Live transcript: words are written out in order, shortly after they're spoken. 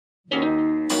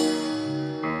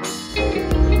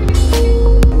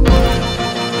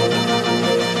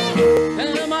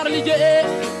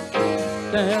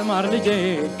የባህር ልጄ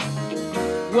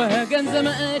ወገን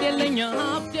ዘመድ የለኛ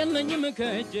ሀብት የለኝም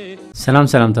ከጄ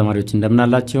ሰላም ተማሪዎች እንደምን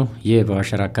አላችሁ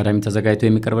የባሽራ አካዳሚ ተዘጋጅቶ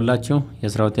የሚቀርብላችሁ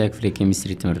የ12ኛ ክፍል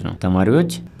ኬሚስትሪ ትምህርት ነው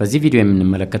ተማሪዎች በዚህ ቪዲዮ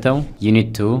የምንመለከተው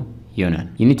ዩኒት 2 ይሆናል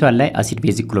ዩኒት 1 ላይ አሲድ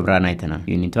ቤዝ ኢኩሊብሪያን አይተናል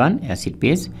ዩኒት 1 አሲድ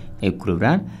ቤዝ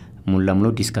ኢኩሊብሪያን ሙሉ ለሙሉ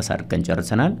ዲስከስ አድርገን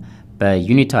ጨርሰናል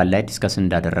በዩኒት 1 ላይ ዲስከስ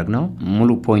እንዳደረግነው ሙሉ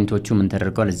ፖይንቶቹ ምን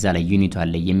ተደርገዋል እዛ ላይ ዩኒት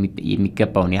 1 ላይ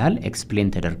የሚገባውን ያህል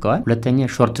ኤክስፕሌን ተደርገዋል ሁለተኛ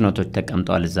ሾርት ኖቶች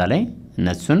ተቀምጠዋል እዛ ላይ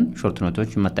እነሱን ሾርት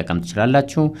ኖቶች መጠቀም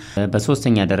ትችላላችሁ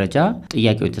በሶስተኛ ደረጃ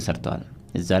ጥያቄዎች ተሰርተዋል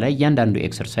እዛ ላይ ያንዳንዱ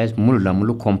ኤክሰርሳይዝ ሙሉ ለሙሉ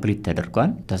ኮምፕሊት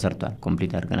ተደርጓል ተሰርቷል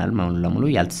ኮምፕሊት አድርገናል ሙሉ ለሙሉ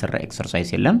ያልተሰራ ኤክሰርሳይዝ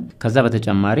የለም ከዛ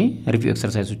በተጨማሪ ሪቪው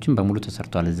ኤክሰርሳይዞችን በሙሉ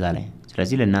ተሰርቷል እዛ ላይ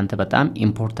ስለዚህ ለእናንተ በጣም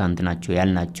ኢምፖርታንት ናቸው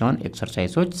ያልናቸውን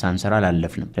ኤክሰርሳይዞች ሳንሰራ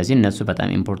አላለፍንም ስለዚህ እነሱ በጣም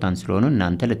ኢምፖርታንት ስለሆኑ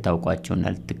እናንተ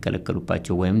ልታውቋቸውና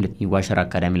ልትከለከሉባቸው ወይም ዋሽራ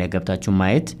አካዳሚ ላይ ገብታችሁ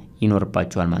ማየት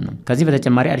ይኖርባችኋል ማለት ነው ከዚህ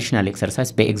በተጨማሪ አዲሽናል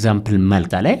ኤክሰርሳይዝ በኤግዛምፕል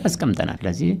መልክ ላይ አስቀምጠናል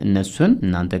ስለዚህ እነሱን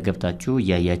እናንተ ገብታችሁ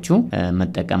ያያችሁ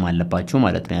መጠቀም አለባችሁ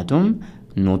ማለት ነው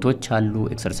ኖቶች አሉ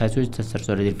ኤክሰርሳይዞች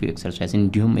ተሰርተዋል ሪቪው ኤክሰርሳይዝ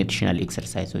እንዲሁም አዲሽናል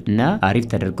ኤክሰርሳይዞች እና አሪፍ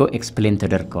ተደርገው ኤክስፕሌን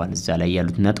ተደርገዋል እዛ ላይ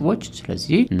ያሉት ነጥቦች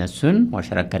ስለዚህ እነሱን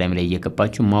ዋሽራ አካዳሚ ላይ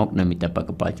እየገባችሁ ማወቅ ነው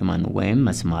የሚጠበቅባችሁ ማለት ነው ወይም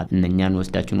መስማት እነኛን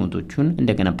ወስዳችሁ ኖቶቹን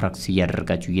እንደገና ፕራክቲስ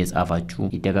እያደረጋችሁ እየጻፋችሁ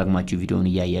ይደጋግማችሁ ቪዲዮውን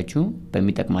እያያችሁ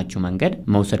በሚጠቅማችሁ መንገድ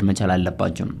መውሰድ መቻል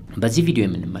አለባችሁ በዚህ ቪዲዮ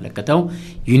የምንመለከተው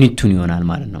ዩኒት 2 ይሆናል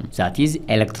ማለት ነው that is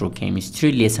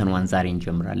electrochemistry lesson 1 ዛሬ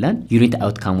እንጀምራለን ዩኒት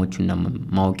አውትካሞቹን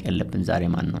ማወቅ ያለብን ዛሬ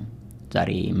ማለት ነው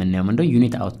ዛሬ ምንነው እንደው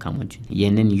ዩኒት አውትካሞች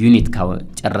የነን ዩኒት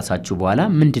ጨረሳችሁ በኋላ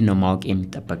ምንድነው ማወቅ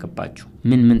የሚጠበቅባችሁ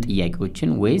ምን ጥያቄዎችን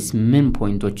ወይስ ምን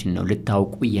ፖይንቶችን ነው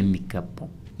ልታውቁ የሚገባው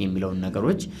የሚለው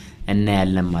ነገሮች እና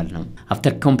ያለን ማለት ነው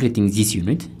after completing this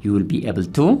unit you will be able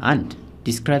to and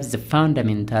describe the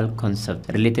fundamental concept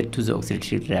related to the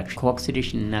oxidation reaction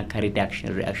co-oxidation እና reduction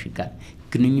reaction ጋር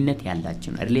ግንኙነት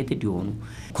ያላቸው ሪሌትድ የሆኑ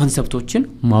ኮንሰፕቶችን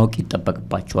ማወቅ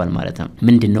ይጠበቅባቸዋል ማለት ነው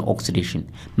ምንድነው ኦክሲዴሽን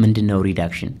ምንድነው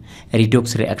ሪዳክሽን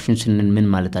ሪዶክስ ሪአክሽን ስንል ምን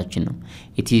ማለታችን ነው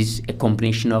it is a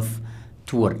combination of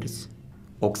two words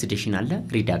oxidation አለ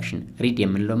reduction read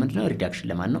የምንለው ምንድነው reduction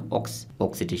ለማለት ነው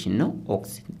oxidation ነው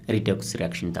redox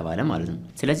reaction ተባለ ማለት ነው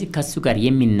ስለዚህ ከሱ ጋር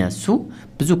የሚነሱ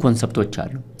ብዙ ኮንሰፕቶች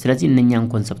አሉ ስለዚህ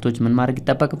እነኛን ኮንሰፕቶች ምን ማድረግ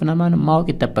ይጠበቅብናል ማለት ነው ማወቅ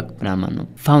ይጠበቅብናል ማለት ነው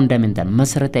ፋውንዳሜንታል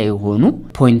መሰረታዊ የሆኑ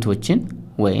ፖይንቶችን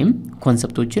ወይም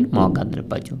ኮንሰፕቶችን ማወቅ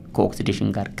አለባችሁ ከኦክሲዴሽን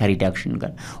ጋር ከሪዳክሽን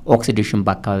ጋር ኦክሲዴሽን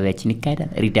በአካባቢያችን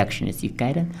ይካሄዳል ሪዳክሽንስ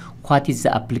ይካሄዳል what is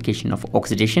the application of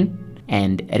oxidation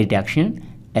and reduction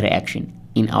reaction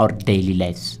in our daily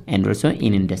lives and also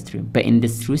in industry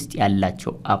በኢንዱስትሪ ውስጥ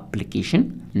ያላቸው አፕሊኬሽን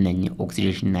እነኚህ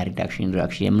ኦክሲዴሽን እና ሪዳክሽን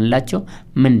ሪአክሽን የምንላቸው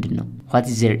ምንድነው what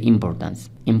is their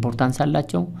importance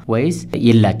አላቸው ወይስ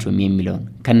የላቸውም የሚለውን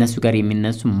ከነሱ ጋር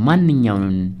የሚነሱ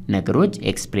ማንኛውንም ነገሮች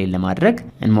ኤክስፕሌን ለማድረግ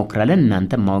እንሞክራለን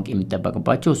እናንተ ማወቅ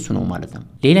የሚጠበቅባችሁ እሱ ነው ማለት ነው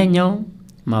ሌላኛው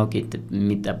ማወቅ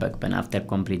የሚጠበቅብን after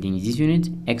completing this unit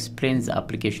explain the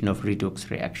application of redox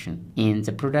reaction in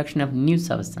the production of new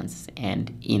substances and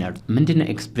energy ምንድነው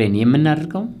ኤክስፕሌን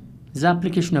የምናደርገው the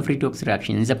application of redox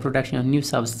reaction in the production of new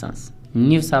substances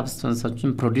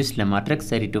produce ለማድረግ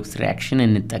redox reaction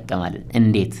እንጠቀማለን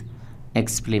እንዴት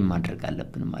explain ማድረግ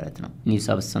አለብን ማለት ነው new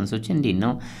substances እንዴት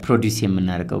ነው produce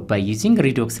የምናደርገው by using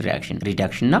redox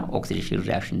reduction እና oxidation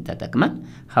reaction ተጠቅመን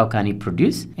how can we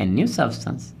produce a new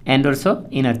substance and also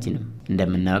energy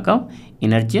እንደምናውቀው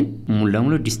energy ሙሉ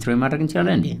ለሙሉ destroy ማድረግ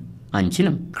እንችላለን እንዴ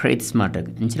አንችልም create ማድረግ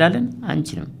እንችላለን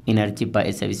አንችልም energy by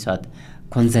itself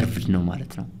conserved ነው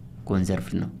ማለት ነው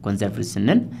conserved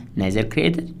ስንል neither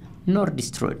created nor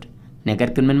destroyed ነገር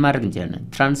ግን ምን ማድረግ እንችላለን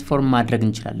ትራንስፎርም ማድረግ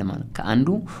እንችላለን ማለት ከአንዱ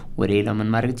ወደ ሌላው ምን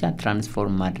ማድረግ እንችላለን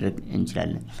ትራንስፎርም ማድረግ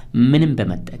እንችላለን ምንም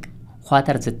በመጠቀም what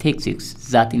are the techniques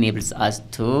that enables us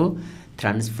to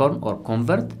transform or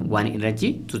convert one energy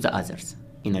to the others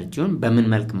ኢነርጂውን በምን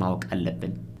መልክ ማወቅ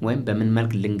አለብን ወይም በምን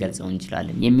መልክ ልንገልጸው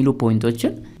እንችላለን የሚሉ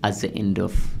ፖይንቶችን at the end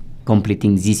of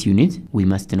completing this unit we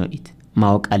must know it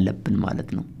ማወቅ አለብን ማለት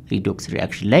ነው redox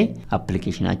reaction ላይ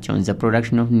applicationአቸው in the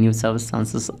production of new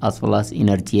substances as well as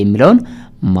energy የሚለውን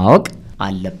ማወቅ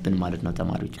አለብን ማለት ነው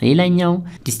ተማሪዎች ሌላኛው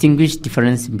distinguish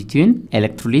difference between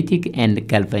electrolytic and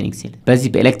galvanic cell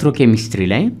በዚህ በኤሌክትሮኬሚስትሪ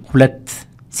ላይ ሁለት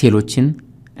ሴሎችን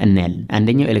እናያለን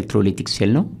አንደኛው ኤሌክትሮላይቲክ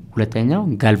ሴል ነው ሁለተኛው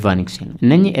ጋልቫኒክ ሴል ነው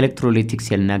እነኚህ ኤሌክትሮላይቲክ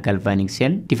ሴል እና ጋልቫኒክ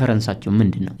ሴል ዲፈረንሳቸው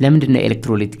ምንድነው ለምንድነው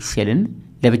ኤሌክትሮላይቲክ ሴልን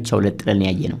ለብቻው ለጥለን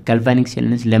ያየነው ጋልቫኒክ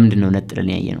ሴልንስ ለምንድነው ነጥለን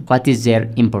ያየነው what is their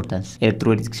importance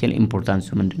ኤሌክትሮላይቲክ ሴል ኢምፖርታንሱ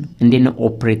ምንድነው እንዴት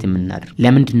ኦፕሬት የምናደርግ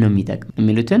ለምንድነው የሚጠቅም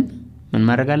የሚሉትን ምን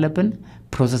ማድረግ አለብን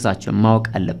ፕሮሰሳቸው ማወቅ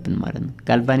አለብን ማለት ነው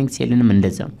ጋልቫኒክ ሴልንም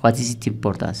እንደዛው what is its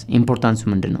importance ኢምፖርታንሱ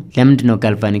ምንድነው ለምንድነው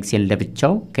ጋልቫኒክ ሴል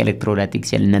ለብቻው ከኤሌክትሮላይቲክ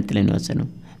ሴል ነጥለን ያወሰነው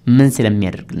ምን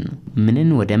ስለሚያደርግልን ነው ምንን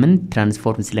ወደ ምን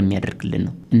ትራንስፎርም ስለሚያደርግልን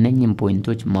ነው እነኚህን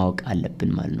ፖይንቶች ማወቅ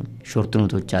አለብን ማለት ነው ሾርት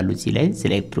ኖቶች አሉ እዚህ ላይ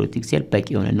ስለ ኤሌክትሮሊቲክ ሴል በቂ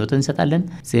የሆነ ኖት እንሰጣለን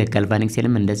ስለ ጋልቫኒክ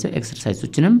ሴልም እንደዛው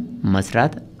ኤክሰርሳይሶችንም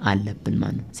መስራት አለብን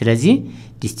ማለት ነው ስለዚህ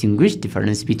distinguish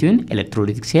difference between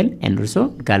electrolytic cell and also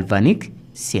galvanic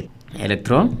cell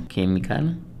electrochemical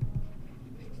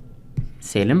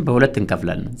ሴልም በሁለት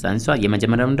እንከፍላለን ዛንሷ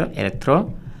የመጀመሪያው ምንድነው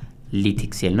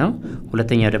ኤሌክትሮሊቲክ ሴል ነው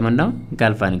ሁለተኛው ደግሞ ነው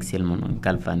ጋልቫኒክ ሴል ነው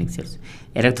ጋልቫኒክ ሴልስ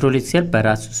ኤሌክትሮሊቲክ ሴል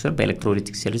በራሱ ስር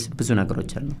በኤሌክትሮሊቲክ ሴልስ ብዙ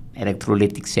ነገሮች አሉ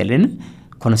ኤሌክትሮሊቲክ ሴልን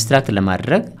ኮንስትራክት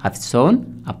ለማድረግ አፍሶን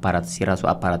አፓራትስ የራሱ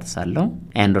አፓራትስ አለው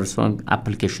and also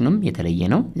applicationም የተለየ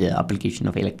ነው application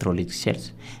of electrolytic cells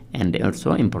and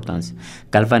also importance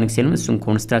galvanic cell እሱን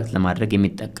ኮንስትራክት ለማድረግ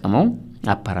የሚጠቀመው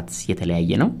አፓራትስ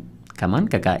የተለያየ ነው ከማን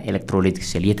ከኤሌክትሮሊቲክ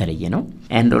ሴል የተለየ ነው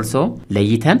and also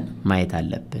ለይተን ማየት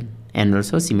አለብን and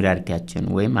also similarityያችን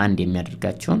ወይም አንድ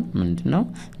የሚያደርጋቸው ምንድነው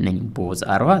እነኚህ ቦዝ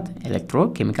አርዋት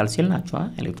ኤሌክትሮኬሚካል ሴል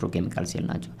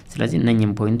ናቸው ስለዚህ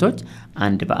እነኚህን ፖይንቶች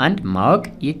አንድ በአንድ ማወቅ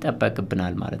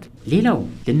ይጠበቅብናል ማለት ነው ሌላው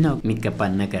ልናውቅ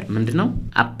የሚገባን ነገር ምንድነው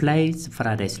አፕላይ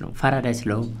ፋራዳይስ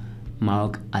ሎው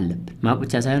ማወቅ አለብን ማወቅ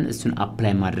ብቻ ሳይሆን እሱን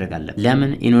አፕላይ ማድረግ አለብን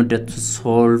ለምን in order to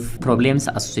solve problems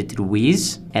associated with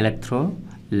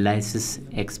electrolysis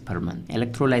experiment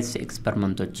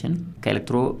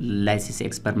ከኤሌክትሮላይሲስ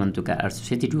ኤክስፐሪመንቱ ጋር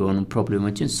associated የሆኑ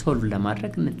ፕሮብሌሞችን ሶልቭ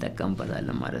ለማድረግ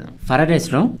እንጠቀምበታለን ማለት ነው Faraday's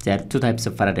law there are two types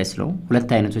of Faraday's law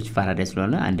ሁለት አይነቶች Faraday's law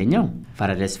ነው አንደኛው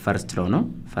Faraday's first law ነው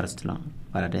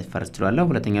Faraday's first law አለ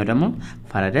ሁለተኛው ደግሞ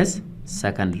Faraday's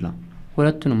second law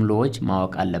ሁለቱንም ሎዎች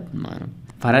ማወቅ አለብን ማለት ነው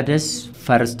Faraday's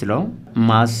first law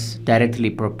mass directly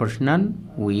proportional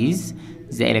with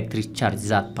the electric charge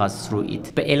that pass through it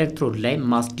በኤሌክትሮድ ላይ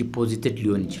ማስ ዲፖዚትድ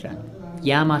ሊሆን ይችላል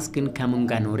ያ ማስ ግን ከምን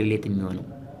ጋር ነው ሪሌት የሚሆነው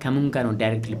ከምን ጋር ነው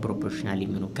ዳይሬክትሊ ፕሮፖርሽናል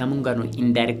የሚሆነው ከምን ጋር ነው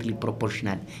ኢንዳይሬክትሊ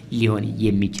ፕሮፖርሽናል ሊሆን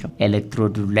የሚችለው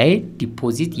ኤሌክትሮድ ላይ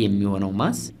ዲፖዚት የሚሆነው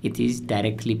ማስ it is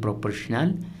directly proportional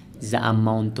the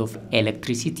amount of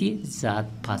electricity that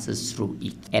passes through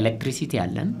it electricity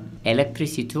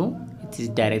it is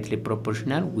directly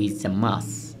proportional with the mass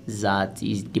that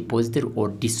is deposited or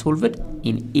dissolved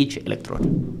in each electrode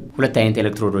ሁለት አይነት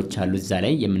ኤሌክትሮዶች አሉ እዛ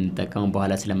ላይ የምንጠቀመው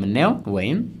በኋላ ስለምናየው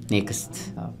ወይም next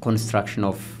construction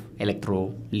of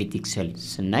electrolytic cells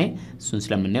ስናይ እሱን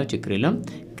ስለምናየው ችግር የለም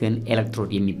ግን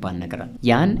ኤሌክትሮድ የሚባል ነገር አለ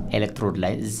ያን ኤሌክትሮድ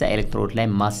ላይ እዛ ኤሌክትሮድ ላይ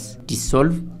ማስ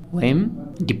ዲሶልቭ ወይም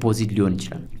ዲፖዚት ሊሆን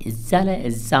ይችላል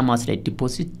እዛ ማስ ላይ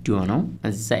ዲፖዚት ሊሆነው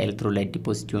እዛ ኤሌክትሮድ ላይ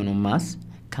ዲፖዚት ሊሆነው ማስ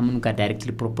ከምን ጋር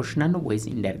ዳይሬክትሊ ፕሮፖርሽናል ነው ወይስ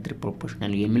ኢንዳይሬክትሊ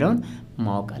ፕሮፖርሽናል የሚለውን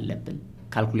ማወቅ አለብን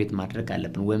ካልኩሌት ማድረግ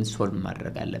አለብን ወይም ሶልቭ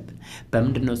ማድረግ አለብን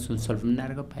በመንድነው እሱን ሶልቭ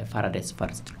እናደርገው by Faraday's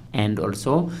first law and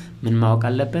also ምን ማወቅ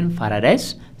አለብን Faraday's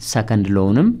second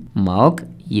lawንም ማወቅ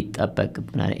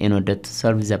ይጠበቅብናል in order to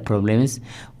solve the problems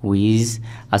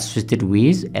associated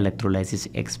with electrolysis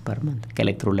experiment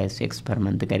ከኤሌክትሮላይሲስ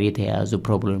ኤክስፐሪመንት ጋር የተያያዙ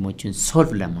ፕሮብሌሞችን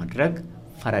ሶልቭ ለማድረግ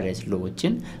Faraday's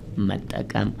lawዎችን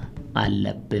መጠቀም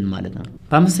አለብን ማለት ነው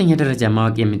በአምስተኛ ደረጃ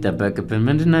ማወቅ የሚጠበቅብን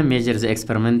ምንድነው measure the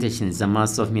experimentation the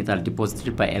mass of metal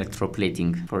deposited by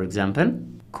electroplating for example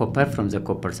copper from the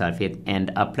copper sulfate and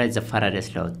apply the Faraday's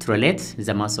law to relate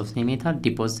the mass of the metal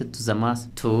deposited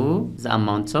to the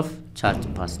amounts of charge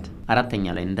passed አራተኛ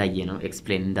ላይ እንዳየነው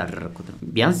ኤክስፕሌን እንዳደረኩት ነው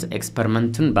ቢያንስ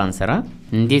ኤክስፐሪመንቱን ባንሰራ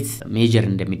እንዴት ሜጀር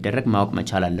እንደሚደረግ ማወቅ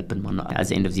መቻል አለብን ማለት ነው at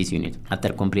the end of this unit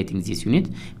after completing this unit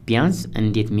ቢያንስ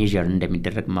እንዴት ሜጀር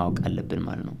እንደሚደረግ ማወቅ አለብን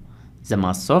ማለት ነው the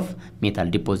mass of metal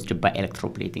deposited by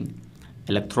electroplating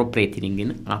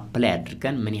apply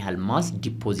አድርገን ምን ያህል ማስ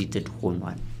ዲፖዚትድ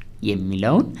ሆኗል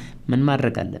የሚለውን ምን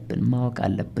ማድረግ አለብን ማወቅ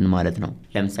አለብን ማለት ነው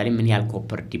ለምሳሌ ምን ያህል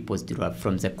ኮፐር ዲፖዚትድ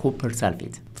from the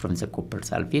copper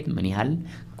sulfate ምን ያህል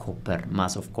copper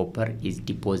mass of copper is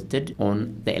deposited on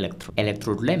the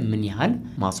electrode ላይ ምን ያህል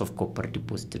mass of copper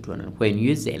deposited ሆነ when you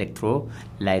use the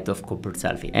electrolyte of copper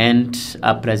sulfate and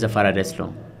apply the Faraday's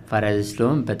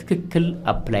law በትክክል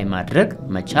apply ማድረግ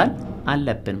መቻል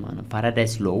አለብን ማለት ነው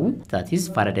Faraday's law that is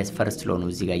Faraday's first law ነው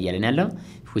እዚህ ጋር ያለን ያለው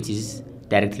which is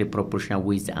directly proportional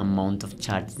with the amount of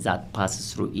charge that passes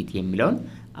through it የሚለውን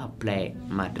apply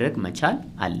ማድረግ መቻል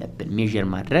አለብን measure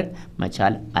ማድረግ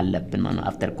መቻል አለብን ማለት ነው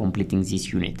after completing this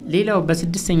unit ሌላው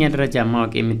በስድስተኛ ደረጃ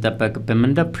ማወቅ የሚጠበቅብን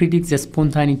ምንድነው predict the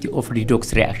spontaneity of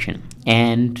redox reaction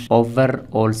and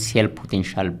overall cell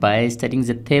potential by studying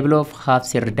the table of half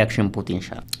cell reduction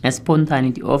potential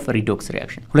spontaneity of redox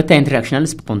reaction ሁለት አይነት reaction አለ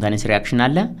spontaneous reaction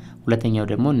አለ ሁለተኛው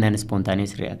ደግሞ non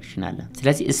spontaneous reaction አለ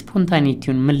ስለዚህ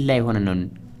spontaneityውን ምን ላይ ሆነ ነው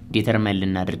ዲተርማይን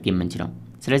ልናደርግ የምንችለው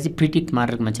ስለዚህ ፕሪዲክት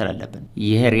ማድረግ መቻል አለብን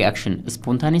ይሄ ሪአክሽን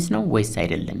ስፖንታኒየስ ነው ወይስ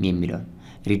አይደለም የሚለው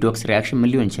redox reaction ምን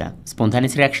ሊሆን ይችላል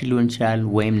spontaneous reaction ሊሆን ይችላል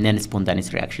ወይም non spontaneous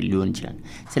reaction ሊሆን ይችላል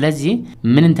ስለዚህ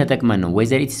ምንን ተጠቅመን ነው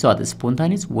whether it is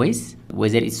spontaneous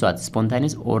whether it is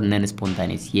spontaneous or non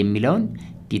spontaneous የሚለውን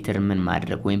determine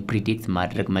ማድረግ ወይም predict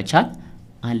ማድረግ መቻል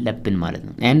አለብን ማለት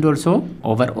ነው and also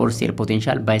overall cell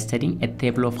potential by studying a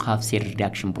table of half cell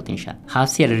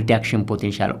reduction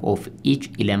potential of each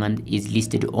element is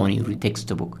listed on your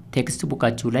textbook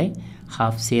ላይ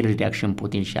half cell reduction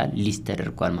potential list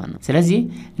ተደርጓል ማለት ነው ስለዚህ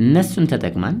እነሱን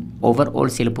ተጠቅመን overall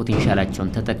cell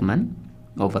potentialአቸውን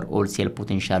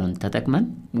ተጠቅመን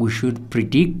we should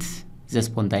predict the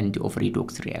spontaneity of redox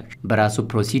reaction በራሱ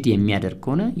proceed የሚያደርግ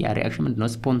ከሆነ ያ reaction ምንድነው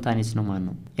spontaneous ነው ማለት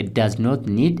ነው it does not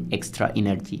need extra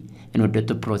energy in order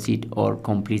to proceed or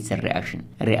complete the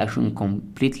reaction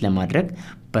complete ለማድረግ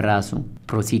በራሱ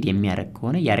proceed የሚያደርግ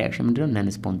ከሆነ ያ reaction ምንድነው non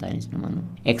spontaneous ነው ማለት ነው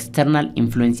external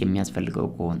influence የሚያስፈልገው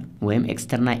ከሆነ ወይም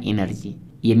external energy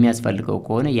የሚያስፈልገው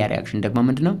ከሆነ ያ reaction ደግሞ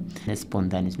ምንድነው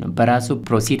spontaneous ነው በራሱ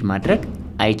proceed ማድረግ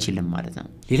አይችልም ማለት ነው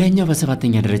ሌላኛው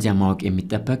በሰባተኛ ደረጃ ማወቅ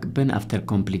የሚጠበቅብን after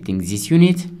completing this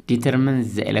unit determine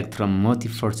the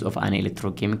electromotive force of an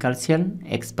electrochemical cell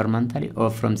experimentally or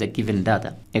from the given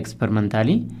data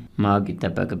experimentally ማወቅ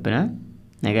ይጠበቅብናል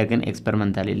ነገር ግን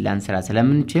experimentally ላንሰራ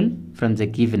ስለምንችል from the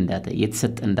given data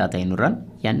የተሰጠን ዳታ ይኖራል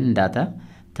ያንን ዳታ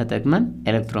ተጠቅመን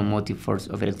electromotive force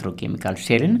of electrochemical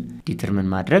cell determine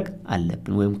ማድረግ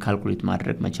አለብን ወይም calculate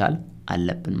ማድረግ መቻል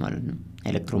አለብን ማለት ነው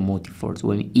electromotive force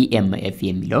ወይም EMF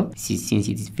የሚለው since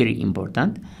it is very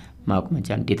important ማወቅ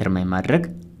መቻል determine ማድረግ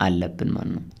አለብን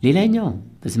ማለት ነው ሌላኛው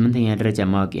በስምንተኛ ደረጃ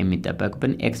ማወቅ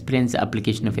የሚጠበቅብን explain the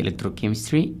application of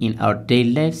electrochemistry in our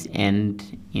daily lives and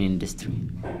in industry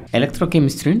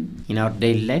electrochemistry in our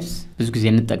daily lives ብዙ ጊዜ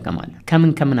እንጠቀማለን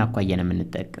ከምን አኳያ ነው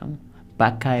የምንጠቀመው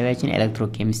በአካባቢያችን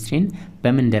ኤሌክትሮኬሚስትሪን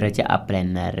በምን ደረጃ አፕላይ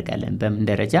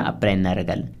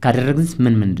እናደርጋለን ካደረግንስ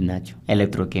ምንድናቸው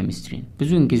ኤሌክትሮኬሚስትሪን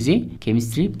ብዙውን ጊዜ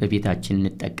ኬሚስትሪ በቤታችን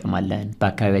እንጠቀማለን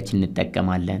በአካባቢያችን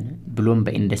እንጠቀማለን ብሎም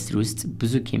በኢንዱስትሪ ውስጥ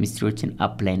ብዙ ኬሚስትሪዎችን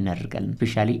አፕላይ እናደርጋለን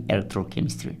ስፔሻሊ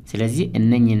ኤሌክትሮኬሚስትሪ ስለዚህ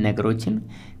እነኚህ ነገሮችን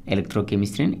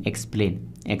electrochemistry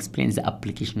explain the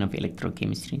application of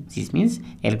electrochemistry this means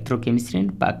electrochemistry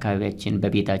በአካባቢያችን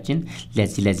በቤታችን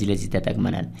ለዚህ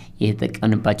ተጠቅመናል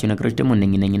የተጠቀምንባቸው ነገሮች ደግሞ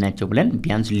እነኚህ ናቸው ብለን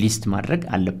ቢያንስ ሊስት ማድረግ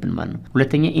አለብን ማለት ነው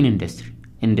ሁለተኛ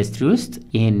ኢንዱስትሪ ውስጥ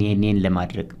ይሄን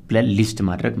ለማድረግ ብለን ሊስት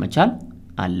ማድረግ መቻል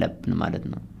አለብን ማለት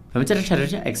ነው በመጨረሻ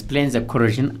ደረጃ explain the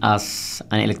corrosion as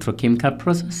an electrochemical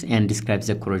process and describe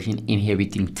the corrosion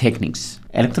inhibiting techniques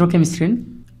electrochemistry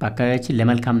በአካባቢያችን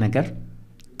ለመልካም ነገር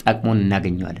ጠቅሞን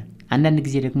እናገኘዋለን አንዳንድ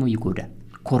ጊዜ ደግሞ ይጎዳል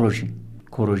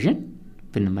ኮሮዥን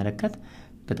ብንመለከት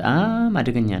በጣም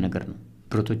አደገኛ ነገር ነው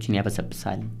ብረቶችን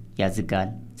ያበሰብሳል ያዝጋል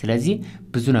ስለዚህ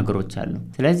ብዙ ነገሮች አሉ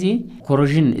ስለዚህ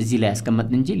ኮሮዥን እዚህ ላይ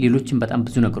ያስቀመጥን እንጂ ሌሎችም በጣም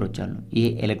ብዙ ነገሮች አሉ ይሄ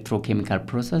ኤሌክትሮኬሚካል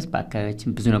ፕሮሰስ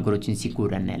በአካባቢያችን ብዙ ነገሮችን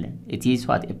ሲጎዳ እናያለን it is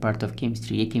what a part of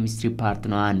chemistry የኬሚስትሪ ፓርት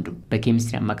ነው አንዱ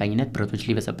በኬሚስትሪ አማካኝነት ብረቶች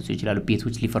ሊበሰብሱ ይችላሉ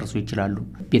ቤቶች ሊፈርሱ ይችላሉ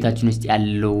ቤታችን ውስጥ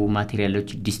ያለው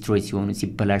ማቴሪያሎች ዲስትሮይ ሲሆኑ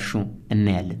ሲበላሹ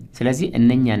እናያለን ስለዚህ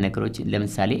እነኛ ነገሮች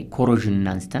ለምሳሌ ኮሮዥን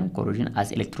አንስተን ኮሮዥን as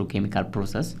electrochemical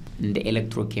process እንደ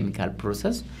ኤሌክትሮኬሚካል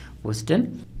ፕሮሰስ ወስደን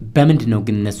በመንድነው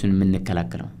ግን እነሱን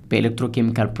የምንከላከለው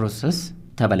በኤሌክትሮኬሚካል ፕሮሰስ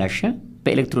ተበላሸ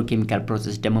በኤሌክትሮኬሚካል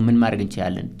ፕሮሰስ ደግሞ ምን ማድረግ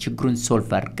እንችላለን ችግሩን ሶልቭ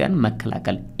አድርገን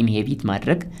መከላከል ኢንሂቢት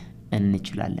ማድረግ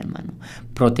እንችላለን ማለት ነው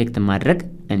ፕሮቴክት ማድረግ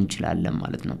እንችላለን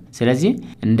ማለት ነው ስለዚህ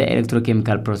እንደ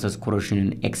ኤሌክትሮኬሚካል ፕሮሰስ ኮሮዥንን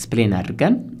ኤክስፕሌን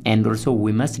አድርገን and also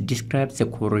we must describe the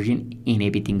corrosion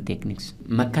inhibiting techniques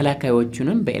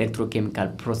መከላከያዎቹንም በኤሌክትሮኬሚካል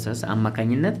ፕሮሰስ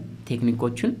አማካኝነት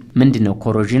ቴክኒኮቹን ምንድነው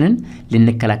ኮሮዥንን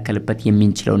ልንከላከልበት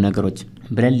የምንችለው ነገሮች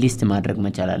ብለን ሊስት ማድረግ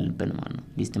መቻል አለብን ማለት ነው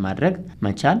ሊስት ማድረግ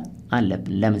መቻል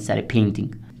አለብን ለምሳሌ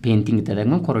ፔይንቲንግ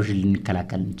ተጠቅመን ኮሮዥን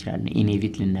ልንከላከል እንችላለን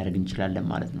ኢንሂቢት ልናደርግ እንችላለን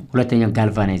ማለት ነው ሁለተኛው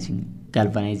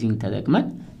ጋልቫናይዚንግ ተጠቅመን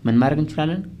ምን ማድረግ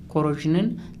እንችላለን ኮሮዥንን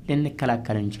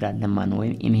ልንከላከል እንችላለን ማለት ነው ወይ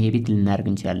ኢንሂቢት ልናደርግ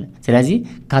እንችላለን ስለዚህ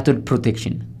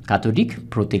ካቶዲክ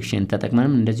ፕሮቴክሽን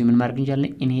ተጠቅመንም እንደዚህ ምን ማድረግ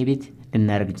እንችላለን ኢንሂቢት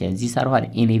ልናደርግ እንችላለን እዚህ ሳርዋል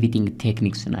ኢንሂቢቲንግ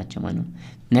ቴክኒክስ ናቸው ማለት ነው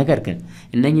ነገር ግን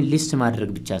እነኚህ ሊስት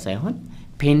ማድረግ ብቻ ሳይሆን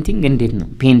ፔይንቲንግ እንዴት ነው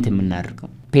ፔይንት የምናደርገው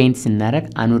ፔይንት ስናደርግ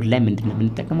አኖድ ላይ ምንድነው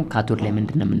የምንጠቀመው ካቶድ ላይ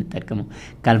ምንድነው የምንጠቀመው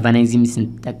ጋልቫናይዚንግ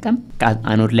ስንጠቀም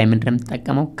አኖድ ላይ ምንድነው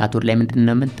የምንጠቀመው ካቶድ ላይ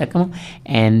ምንድነው የምንጠቀመው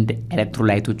and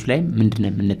ኤሌክትሮላይቶቹ ላይ ምንድነው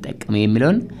የምንጠቀመው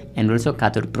የሚለውን and also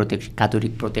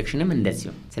ካቶዲክ ፕሮቴክሽንም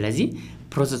እንደዚሁ ስለዚህ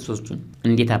ፕሮሰሶቹን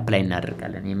እንዴት አፕላይ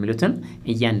እናደርጋለን የሚሉትን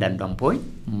እያንዳንዱን ፖይንት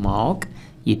ማወቅ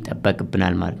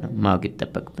ይተበቅብናል ማለት ነው ማወቅ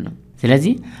ይተበቅብናል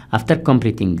ስለዚህ after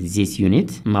completing this unit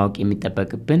ማወቅ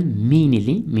የሚጠበቅብን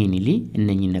mainly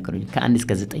እነኚህ ነገሮች ከ1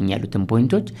 እስከ 9 ያሉትን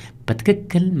ፖይንቶች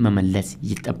በትክክል መመለስ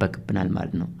ይጠበቅብናል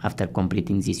ማለት ነው after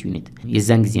completing this unit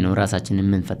የዛን ጊዜ ነው ራሳችንን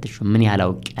የምንፈትሸው ምን ያህል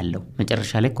አውቅ ያለው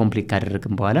መጨረሻ ላይ ኮምፕሊት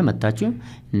ካደረግን በኋላ መጣችሁ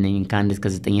እነኚህ ከ1 እስከ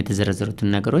 9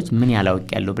 የተዘረዘሩትን ነገሮች ምን ያህል አውቅ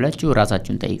ያለው ብላችሁ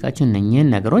ራሳችሁን ጠይቃችሁ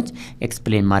እነኚህን ነገሮች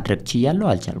ኤክስፕሌን ማድረግ ችያለሁ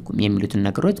አልቻልኩም የሚሉትን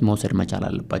ነገሮች መውሰድ መቻል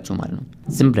አለባችሁ ማለት ነው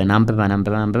ዝም ብለን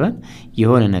አንብበን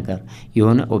የሆነ ነገር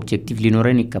የሆነ ኦብጀክቲቭ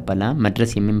ሊኖረን ይከፈላ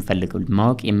መድረስ የምንፈልገው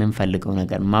ማወቅ የምንፈልገው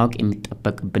ነገር ማወቅ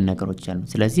የሚጠበቅብን ነገሮች አሉ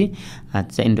ስለዚህ at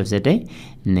the end of the day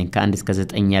ከ1 እስከ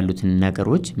 9 ያሉትን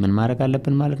ነገሮች ምን ማድረግ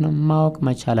አለብን ማለት ነው ማወቅ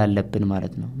መቻል አለብን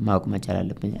ማለት ነው ማወቅ መቻል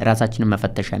አለብን ራሳችንን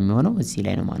መፈተሻ የሚሆነው እዚህ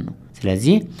ላይ ነው ማለት ነው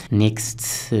ስለዚህ ኔክስት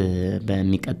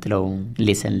በሚቀጥለው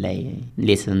ሌሰን ላይ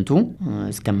ሌሰን 2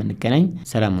 እስከምንገናኝ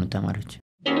ሰላም ሁኑ ተማሪዎች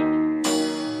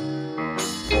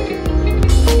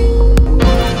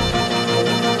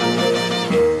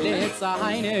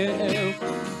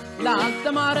La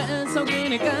alta mare, so che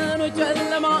ne cano, c'è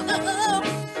la mano.